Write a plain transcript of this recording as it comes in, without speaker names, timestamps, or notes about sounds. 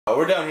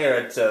We're down here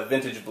at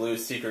Vintage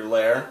Blues Secret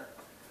Lair,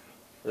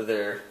 where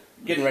they're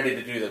getting ready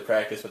to do their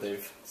practice, but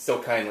they've so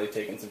kindly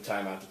taken some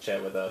time out to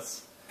chat with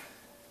us.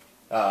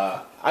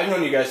 I've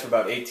known you guys for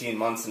about 18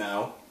 months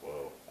now.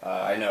 Whoa.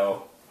 I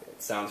know,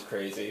 it sounds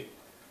crazy,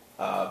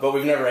 but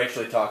we've never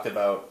actually talked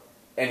about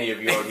any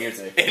of your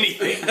music.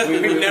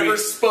 Anything. We've never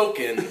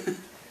spoken.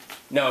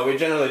 No, we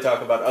generally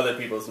talk about other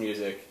people's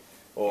music,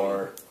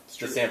 or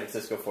the San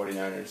Francisco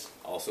 49ers.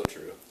 Also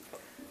true.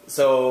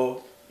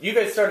 So, you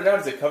guys started out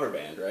as a cover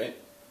band, right?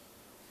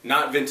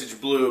 Not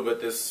Vintage Blue, but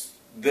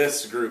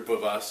this group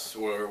of us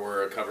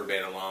were a cover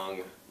band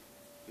along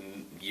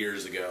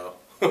years ago.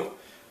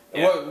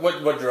 Yeah.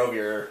 What drove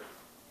your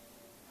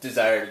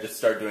desire to just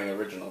start doing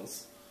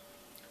originals?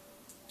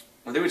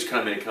 I think we just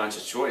kind of made a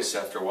conscious choice.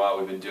 After a while,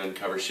 we've been doing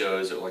cover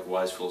shows at like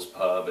Wise Fool's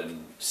Pub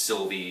and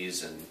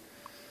Sylvie's and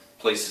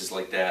places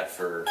like that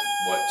for,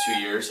 what,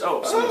 2 years?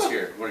 Oh, someone's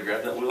here. Want to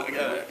grab that wheel? I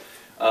got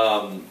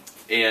it.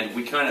 And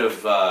we kind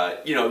of,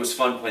 you know, it was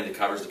fun playing the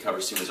covers. The cover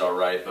scene was all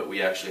right, but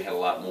we actually had a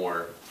lot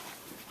more,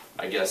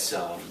 I guess,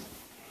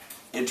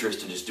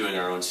 interest in just doing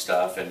our own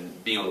stuff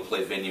and being able to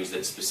play venues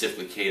that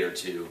specifically cater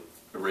to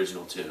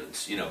original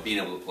tunes. You know, being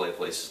able to play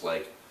places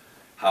like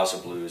House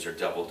of Blues or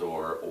Double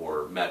Door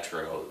or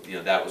Metro. You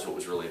know, that was what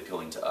was really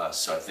appealing to us.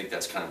 So I think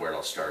that's kind of where it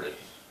all started.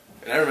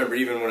 And I remember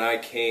even when I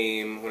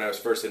was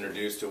first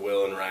introduced to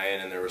Will and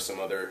Ryan, and there were some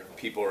other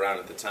people around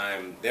at the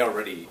time,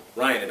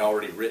 Ryan had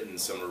already written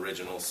some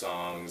original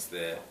songs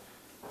that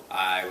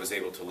I was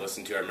able to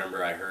listen to. I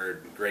remember I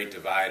heard Great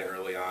Divide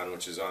early on,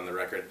 which is on the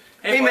record.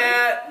 Hey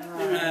Matt!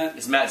 Hey Matt!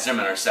 It's Matt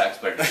Zimmerman, our sax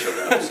player, who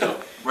showed up.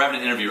 So we're having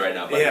an interview right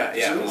now, buddy. Yeah,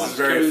 this is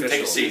very official.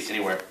 Take a seat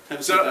anywhere.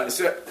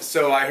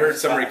 So I heard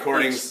some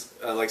recordings,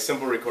 like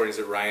simple recordings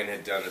that Ryan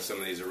had done of some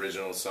of these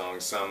original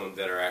songs, some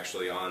that are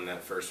actually on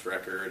that first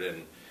record,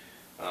 and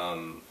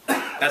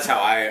that's how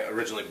I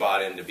originally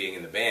bought into being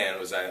in the band. I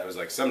was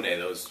like, someday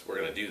we're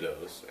going to do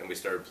those, and we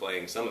started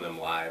playing some of them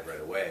live right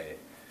away,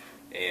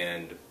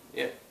 and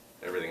yeah,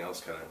 everything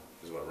else kind of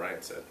is what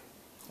Ryan said.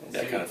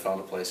 That kind of found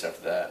a place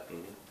after that.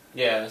 Mm-hmm.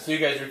 Yeah, so you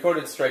guys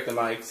recorded Strike the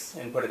Mics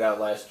and put it out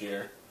last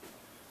year.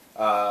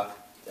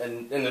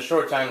 And in the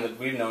short time that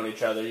we've known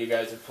each other, you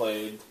guys have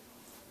played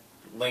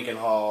Lincoln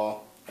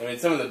Hall, I mean,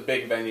 some of the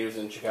big venues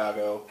in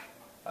Chicago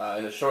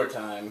in a short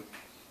time.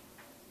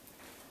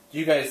 Do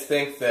you guys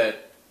think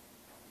that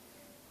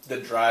the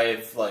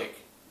drive, like,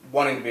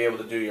 wanting to be able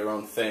to do your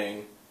own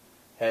thing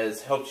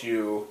has helped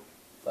you,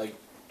 like,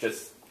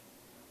 just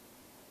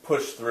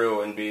push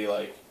through and be,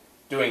 like,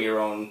 doing your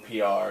own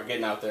PR,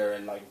 getting out there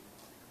and, like,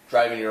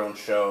 driving your own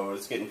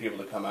shows, getting people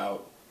to come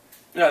out?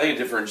 Yeah, I think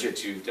it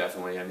differentiates you,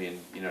 definitely. I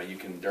mean, you know,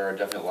 there are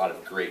definitely a lot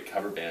of great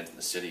cover bands in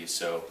the city,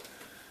 so,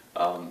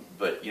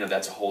 but, you know,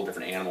 that's a whole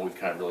different animal. We've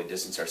kind of really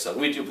distanced ourselves.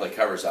 We do play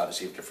covers,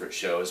 obviously, at different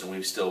shows, and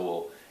we still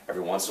will,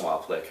 every once in a while,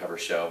 play a cover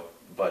show,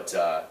 but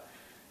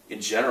in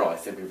general, I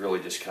think we've really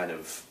just kind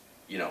of,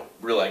 you know,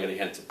 really I got to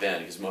hand it to Ben,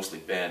 because mostly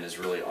Ben is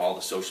really all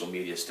the social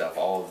media stuff,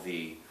 all of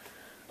the,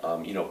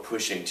 you know,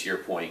 pushing, to your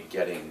point,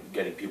 getting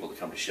people to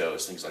come to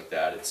shows, things like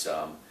that. It's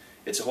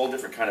a whole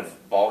different kind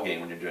of ball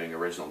game when you're doing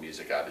original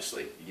music.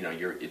 Obviously, you know,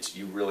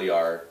 you really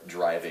are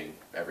driving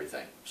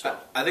everything. So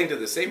I think to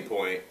the same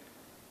point,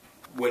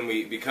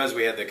 because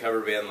we had the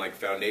cover band like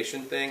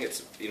foundation thing,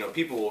 it's, you know,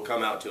 people will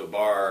come out to a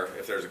bar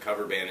if there's a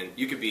cover band, and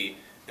you could be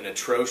an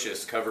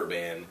atrocious cover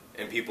band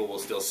and people will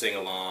still sing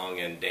along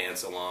and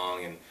dance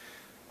along, and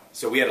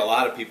so we had a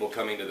lot of people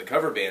coming to the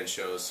cover band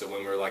shows. So when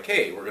we were like,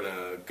 hey, we're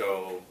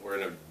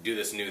gonna do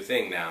this new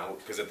thing now,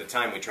 because at the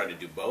time we tried to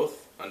do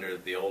both under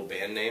the old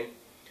band name,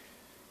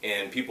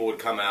 and people would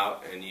come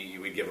out and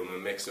we'd give them a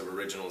mix of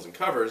originals and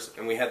covers,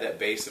 and we had that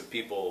base of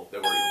people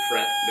that were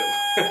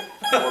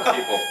more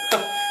people.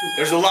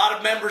 There's a lot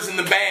of members in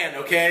the band,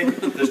 okay?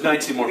 There's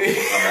 19 more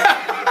people coming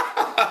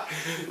out.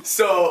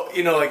 So,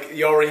 you know, like,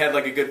 you already had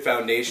like a good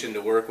foundation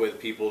to work with,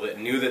 people that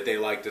knew that they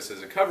liked us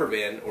as a cover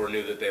band, or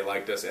knew that they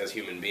liked us as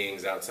human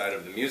beings outside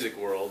of the music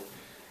world,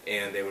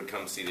 and they would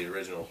come see the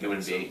original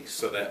human beings.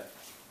 So that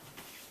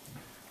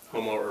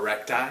Homo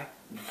erecti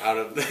out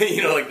of the,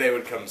 you know, like, they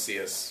would come see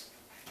us.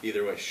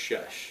 Either way,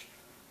 shush.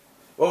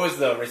 What was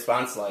the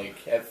response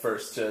like at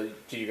first to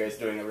you guys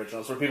doing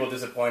originals? Were people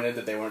disappointed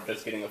that they weren't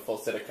just getting a full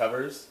set of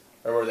covers,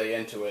 or were they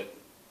into it?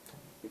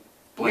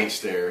 Blank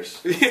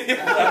stares.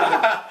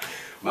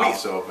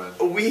 Mouths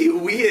open.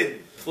 We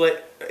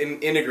had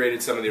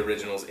integrated some of the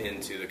originals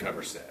into the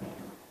cover set.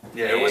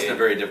 Yeah, it wasn't a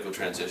very difficult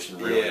transition,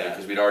 really,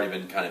 because we'd already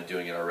been kind of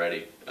doing it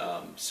already.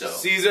 So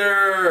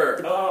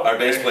Caesar! Our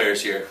bass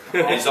player's here.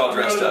 And he's all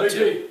dressed up,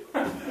 too.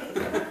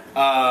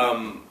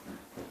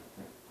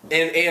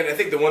 And I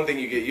think the one thing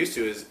you get used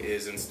to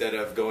is instead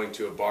of going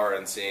to a bar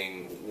and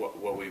seeing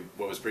what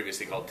was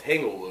previously called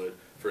Tanglewood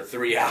for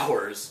 3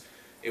 hours,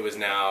 it was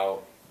now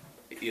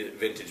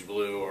Vintage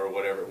Blue or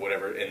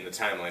whatever in the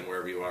timeline,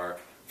 wherever you are,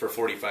 for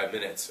 45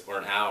 minutes or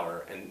an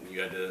hour, and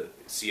you had to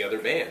see other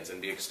bands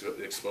and be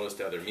exposed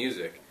to other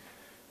music.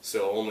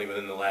 So only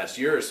within the last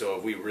year or so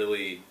have we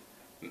really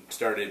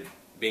started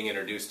being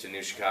introduced to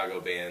new Chicago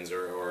bands,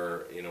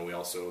 or you know, we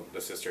also,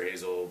 the Sister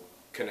Hazel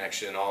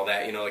connection, all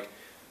that, you know, like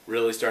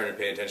really starting to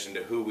pay attention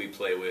to who we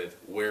play with,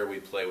 where we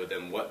play with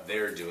them, what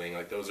they're doing.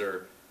 Like those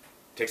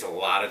takes a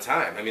lot of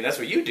time. I mean, that's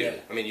what you do. Yeah.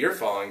 I mean, you're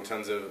following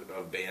tons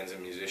of bands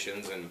and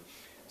musicians, and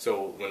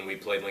so when we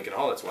played Lincoln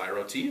Hall, that's why I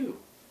wrote to you.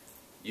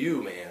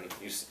 You, man,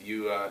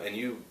 and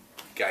you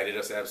guided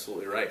us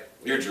absolutely right.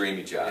 You're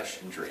dreamy, Josh.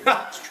 I'm dreamy.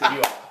 It's true.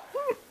 You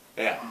are.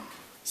 Yeah.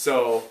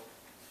 So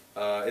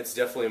it's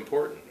definitely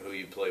important who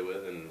you play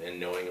with and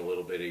knowing a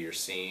little bit of your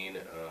scene.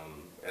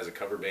 As a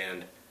cover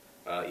band,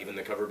 even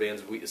the cover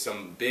bands,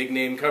 some big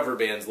name cover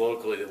bands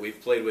locally that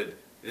we've played with,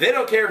 they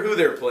don't care who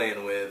they're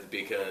playing with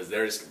because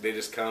they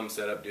just come,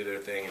 set up, do their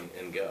thing,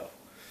 and go.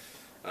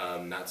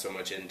 Not so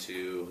much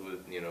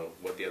into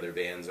what the other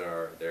bands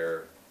are.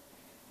 They're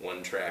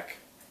one-track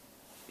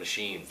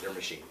machines. They're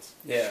machines.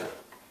 Yeah. Sure.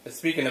 But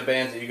speaking of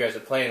bands that you guys are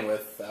playing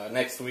with,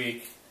 next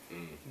week,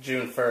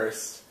 June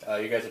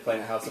 1st, you guys are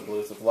playing at House of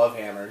Blues with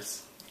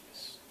Lovehammers.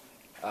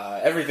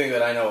 Everything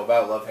that I know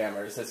about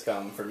Lovehammers has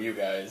come from you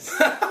guys.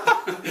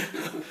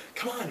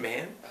 Come on,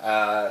 man.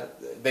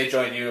 They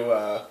joined you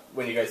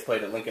when you guys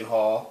played at Lincoln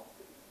Hall.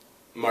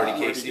 Marty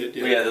Casey.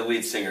 Yeah, the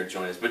lead singer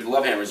joined us. But the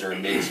Lovehammers are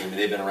amazing. I mean,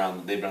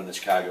 they've been on the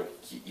Chicago,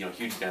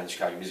 huge band in the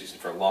Chicago music scene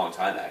for a long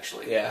time,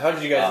 actually. Yeah, how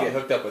did you guys get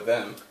hooked up with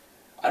them?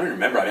 I don't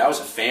remember. I mean, I was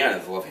a fan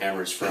of the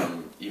Lovehammers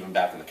from even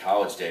back in the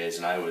college days,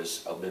 and had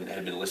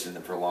been listening to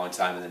them for a long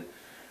time. And then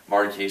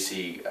Marty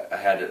Casey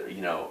had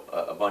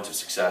a bunch of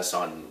success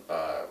on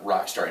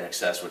Rockstar in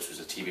Excess, which was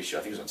a TV show.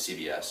 I think it was on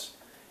CBS.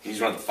 He was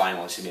one of the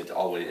finalists. He made it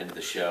all the way into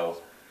the show.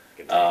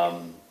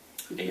 And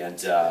he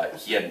had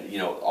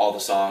all the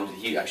songs.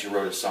 He actually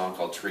wrote a song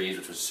called Trees,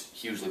 which was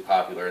hugely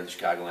popular in the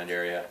Chicagoland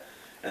area.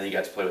 And then he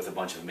got to play with a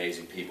bunch of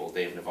amazing people,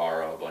 Dave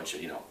Navarro, a bunch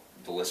of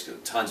the list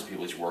of tons of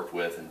people he's worked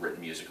with and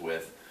written music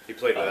with. He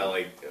played with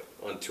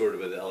on tour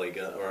with LA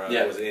Guns, or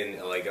was in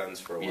LA Guns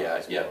for a while.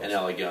 Yeah, yeah, and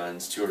LA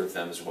Guns, toured with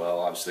them as well,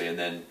 obviously. And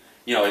then,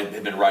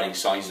 had been writing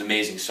songs. He's an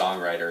amazing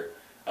songwriter,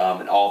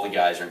 and all the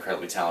guys are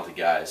incredibly talented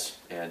guys,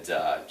 and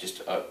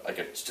just a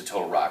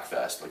total rock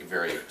fest, like a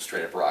very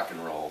straight up rock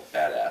and roll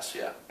badass.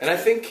 Yeah. And I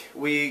think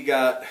we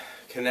got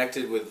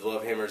connected with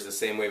Lovehammers the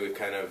same way we've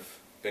kind of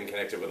been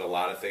connected with a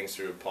lot of things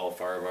through Paul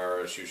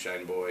Farvar, a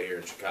Shoeshine Boy here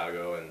in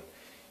Chicago, and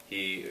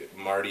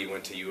Marty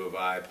went to U of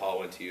I, Paul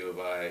went to U of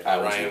I,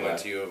 Ryan went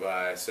to U of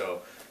I,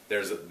 so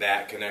there's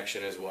that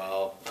connection as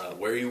well.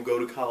 Where you go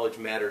to college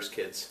matters,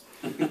 kids.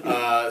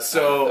 I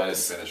didn't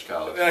finish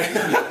college.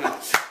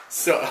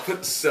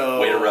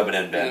 so way to rub it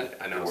in, Ben.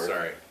 I know,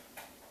 sorry.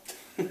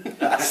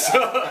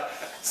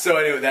 so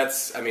anyway,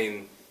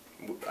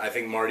 I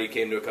think Marty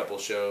came to a couple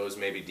shows,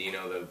 maybe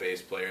Dino, the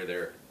bass player,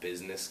 their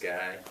business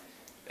guy.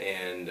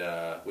 And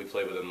we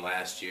played with them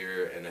last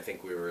year, and I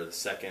think we were the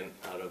second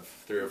out of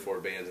 3 or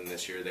 4 bands, and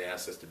this year they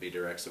asked us to be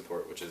direct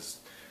support, which is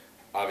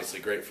obviously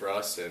great for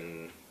us,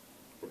 and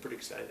we're pretty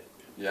excited.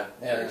 Yeah,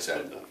 very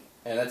excited.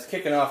 And that's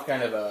kicking off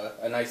kind of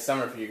a nice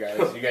summer for you guys.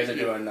 You guys are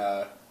doing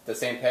the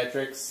St.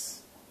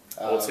 Patrick's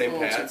Old St.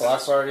 Pat's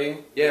block party.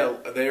 Yeah,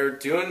 they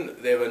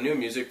have a new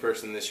music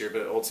person this year,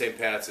 but Old St.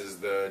 Pat's is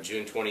the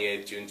June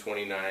 28th, June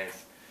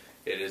 29th.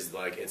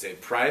 It's a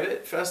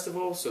private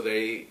festival, so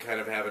they kind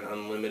of have an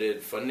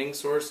unlimited funding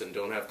source and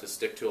don't have to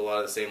stick to a lot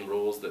of the same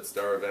rules that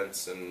star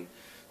events and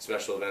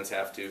special events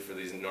have to for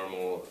these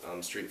normal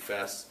street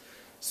fests.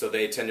 So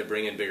they tend to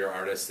bring in bigger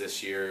artists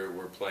this year.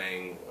 We're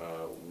playing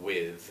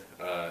with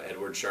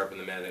Edward Sharpe and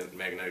the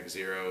Magnetic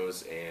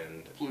Zeros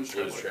and Blues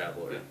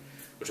Traveler,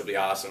 which will be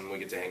awesome. We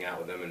get to hang out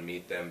with them and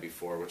meet them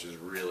before, which is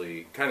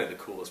really kind of the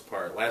coolest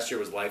part. Last year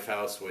was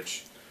Lifehouse,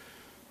 which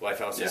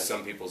Lifehouse is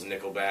some people's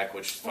Nickelback,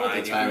 which is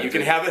fine. You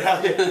can have it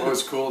out. Well, it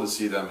was cool to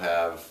see them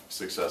have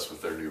success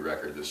with their new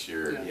record this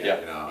year.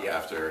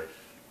 After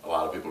a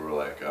lot of people were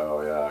like,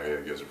 "Oh yeah,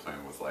 you guys are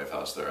playing with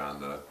Lifehouse. They're on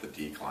the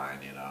decline,"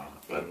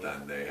 But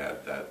then they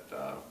had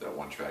that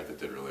one track that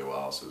did really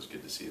well, so it was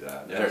good to see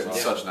that. Yeah, They're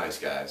such nice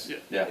guys.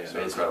 Yeah. So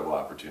an incredible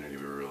opportunity.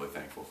 We were really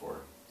thankful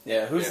for.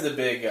 Yeah, who's the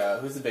big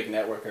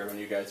networker when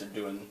you guys are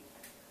doing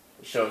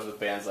shows with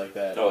bands like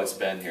that? Oh, it's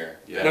Ben here.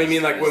 Yeah. No, you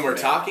mean like when we're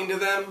talking to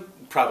them?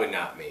 Probably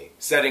not me.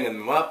 Setting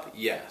them up,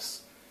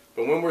 yes.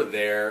 But when we're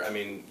there, I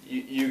mean,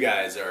 you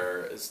guys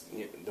are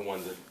the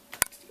ones that,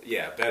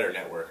 better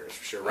networkers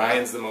for sure.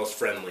 Ryan's the most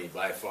friendly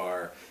by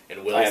far,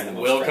 and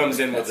Will comes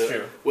in with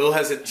Will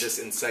has this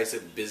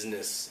incisive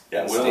business.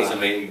 Yeah, Will is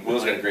amazing.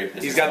 Will's got a great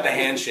business. He's got the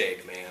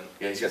handshake, man.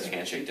 Yeah, he's got the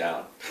handshake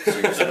down. So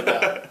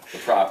the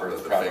proper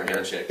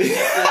handshake.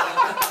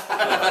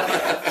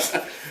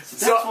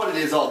 So that's what it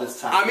is all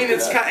this time. I mean,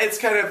 it's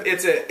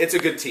a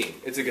good team.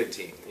 It's a good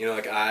team.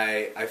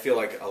 I feel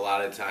like a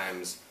lot of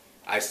times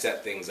I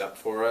set things up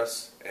for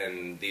us,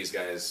 and these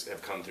guys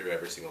have come through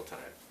every single time.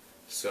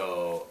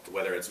 So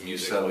whether it's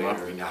musically, we knock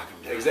them down.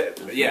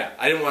 Exactly. Yeah,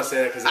 I didn't want to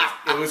say that because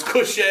it was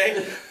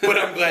cliche, but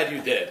I'm glad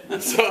you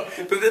did. So,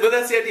 but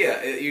that's the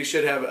idea. You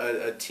should have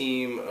a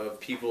team of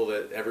people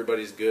that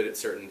everybody's good at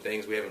certain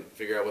things. We haven't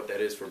figured out what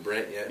that is for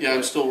Brent yet. Yeah,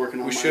 I'm still working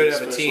on. We should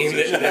have a team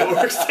that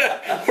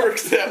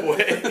works that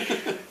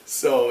way.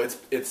 So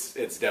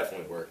it's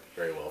definitely worked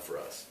very well for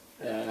us.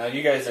 Yeah. Now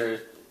you guys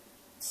are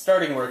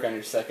starting work on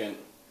your second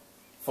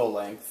full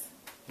length.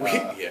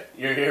 Yeah.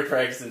 You're here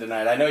practicing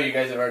tonight. I know you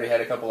guys have already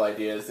had a couple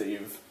ideas that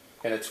you've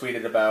kind of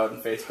tweeted about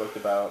and Facebooked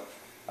about.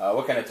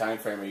 What kind of time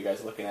frame are you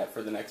guys looking at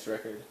for the next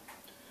record?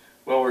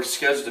 Well, we're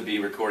scheduled to be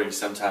recording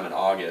sometime in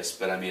August,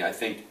 but I mean, I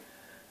think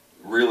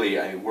really,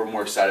 we're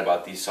more excited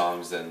about these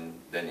songs than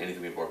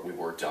anything we've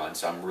worked on.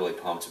 So I'm really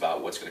pumped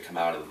about what's going to come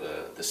out of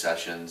the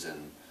sessions,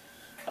 and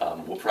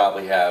we'll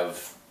probably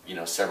have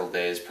several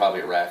days,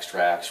 probably at Rax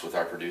Tracks with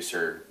our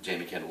producer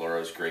Jamie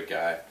Candeloro's a great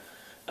guy.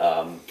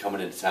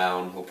 Coming into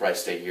town, he'll probably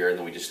stay here, and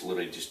then we just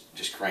literally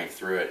just crank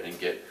through it and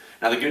get.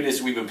 Now the good news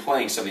is we've been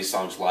playing some of these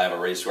songs live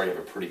already, so we already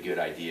have a pretty good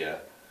idea,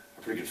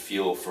 a pretty good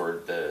feel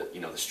for the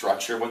the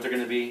structure of what they're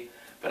going to be.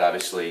 But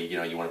obviously,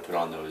 you want to put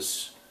on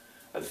those.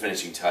 The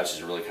finishing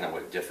touches are really kind of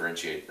what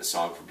differentiate a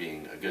song from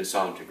being a good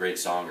song to a great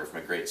song, or from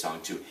a great song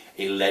to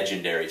a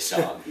legendary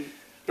song.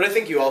 But I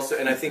think you also,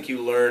 and I think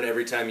you learn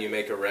every time you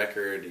make a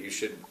record, you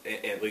should,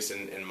 at least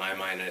in my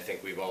mind, I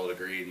think we've all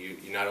agreed,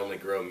 you not only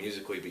grow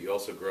musically, but you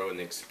also grow in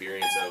the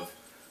experience of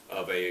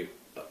a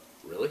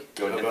record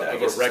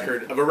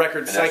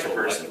cycle.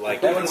 Like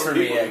that one's for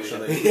me,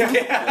 actually.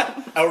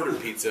 Yeah. I ordered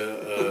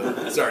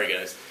pizza. Sorry,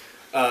 guys.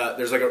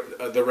 There's like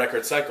the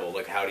record cycle.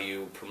 Like, how do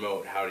you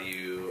promote? How do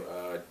you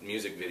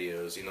music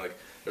videos?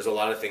 There's a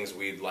lot of things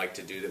we'd like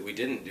to do that we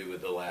didn't do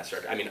with the last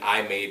record. I mean,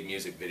 I made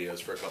music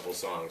videos for a couple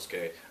songs.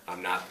 Okay,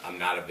 I'm not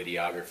a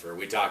videographer.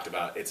 We talked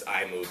about it's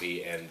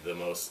iMovie and the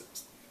most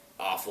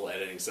awful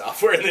editing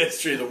software in the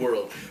history of the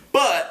world.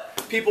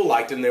 But people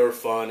liked them. They were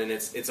fun, and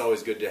it's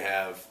always good to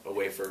have a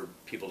way for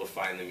people to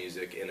find the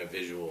music in a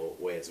visual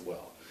way as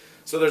well.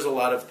 So there's a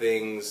lot of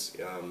things,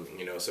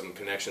 some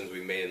connections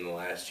we made in the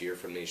last year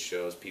from these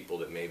shows, people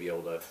that may be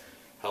able to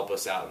help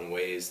us out in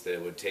ways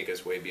that would take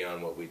us way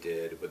beyond what we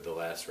did with the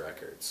last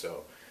record.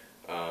 So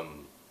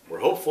we're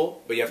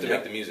hopeful, but you have to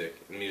make the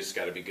music. The music's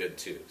got to be good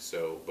too.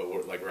 So, but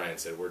like Ryan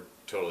said, we're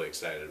totally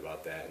excited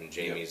about that. And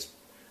Jamie's,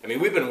 I mean,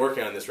 we've been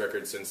working on this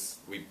record since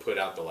we put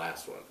out the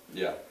last one.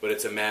 Yeah. But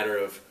it's a matter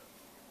of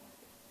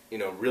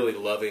really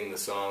loving the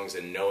songs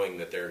and knowing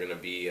that they're going to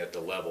be at the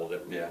level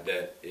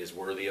that is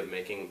worthy of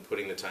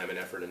putting the time and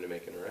effort into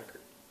making a record.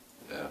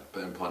 Yeah,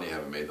 but plenty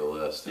haven't made the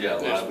list. Yeah,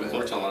 we've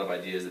worked on a lot of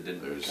ideas that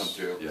didn't come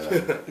through. Yeah,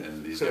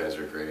 and these guys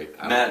are great.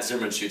 Matt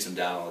Zimmerman shoots them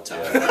down all the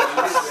time.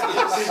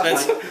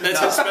 That's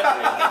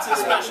his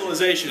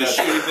specialization, is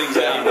shooting things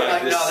down.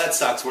 No, that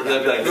sucks. We're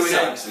not like, this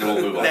sucks, and then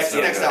we'll move on. Next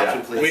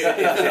option, please. Matt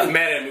and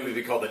a movie would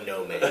be called The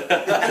No Man.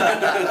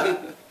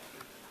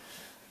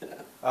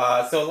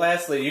 So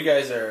lastly, you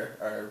guys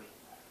are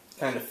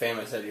kind of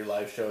famous at your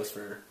live shows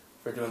for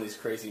doing these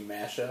crazy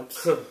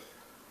mashups.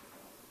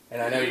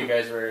 And I know you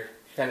guys were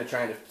kind of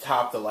trying to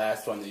top the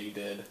last one that you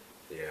did.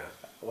 Yeah.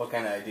 What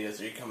kind of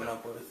ideas are you coming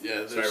up with?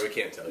 Yeah, sorry, we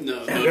can't tell you.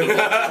 No.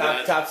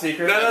 Top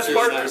secret? No, that's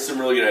part. There's some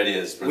really good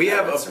ideas. We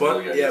have a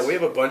bunch. Yeah, we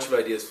have a bunch of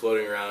ideas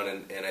floating around,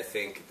 and I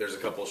think there's a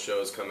couple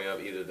shows coming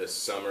up either this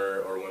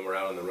summer or when we're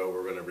out on the road.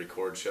 We're going to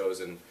record shows,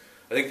 and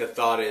I think the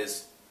thought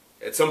is,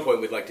 at some point,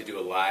 we'd like to do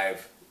a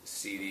live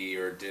CD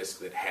or disc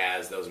that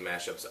has those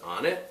mashups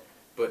on it,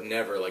 but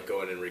never like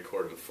go in and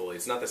record them fully.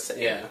 It's not the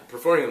same. Yeah.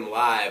 Performing them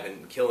live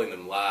and killing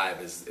them live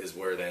is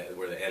where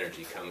the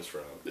energy comes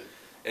from.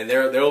 And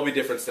there will be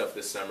different stuff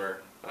this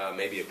summer.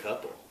 Maybe a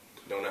couple.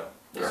 Don't know.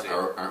 We'll see.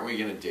 Aren't we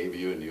going to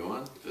debut a new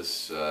one?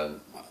 I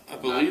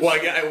believe. Well,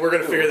 we're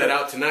going to figure that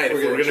out tonight. If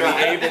we're going to be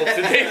able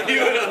to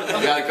debut it.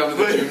 You got to come to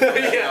the June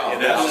first. Yeah,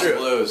 that's true.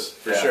 Blues.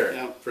 For sure.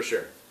 Yeah. For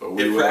sure. But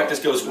if practice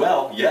goes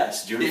well,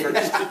 yes, June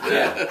 1st.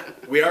 Yeah.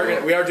 We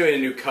are doing a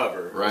new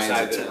cover.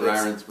 Ryan's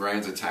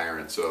a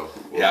tyrant, so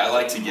I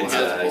like to get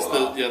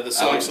the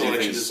song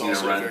selection is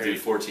also run very... through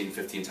 14,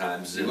 15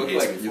 times. You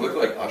look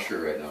like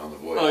Usher right now on The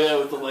Voice. Oh yeah,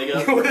 with the leg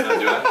up. Do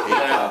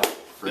I?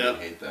 I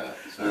hate that.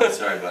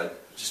 Sorry, bud.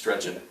 Just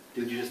stretching.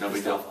 Dude, you just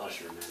pissed off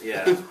Usher, man.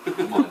 Yeah.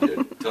 Come on,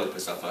 dude. Totally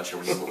pissed off Usher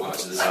when he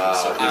watches this.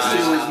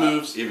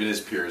 moves. Even his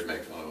peers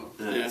make fun of him.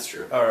 Yeah, that's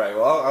true. All right,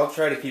 well, I'll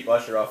try to keep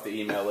Usher off the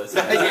email list.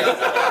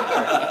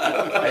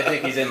 I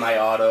think he's in my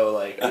auto,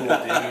 cool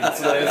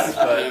dudes list,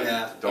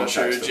 but... Don't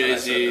Usher,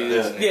 Jay-Z.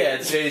 Yeah,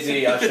 it's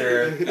Jay-Z,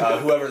 Usher,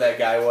 whoever that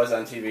guy was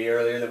on TV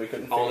earlier that we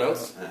couldn't figure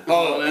out.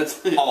 Oh, that's...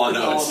 All I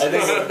know.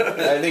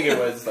 I think it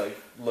was,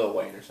 Lil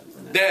Wayne or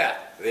something. Yeah,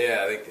 I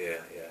think,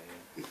 yeah.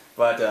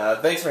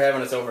 But thanks for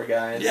having us over,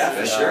 guys. Yeah,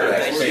 for sure.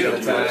 Thank you. We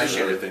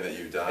appreciate everything that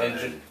you've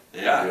done. We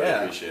really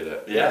appreciate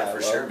it. Yeah,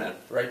 for sure, man.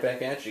 Right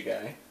back at you,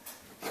 guy.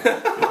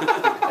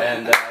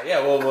 And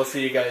we'll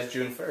see you guys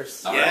June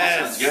 1st. All right,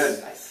 sounds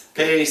good. Nice.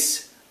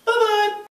 Peace.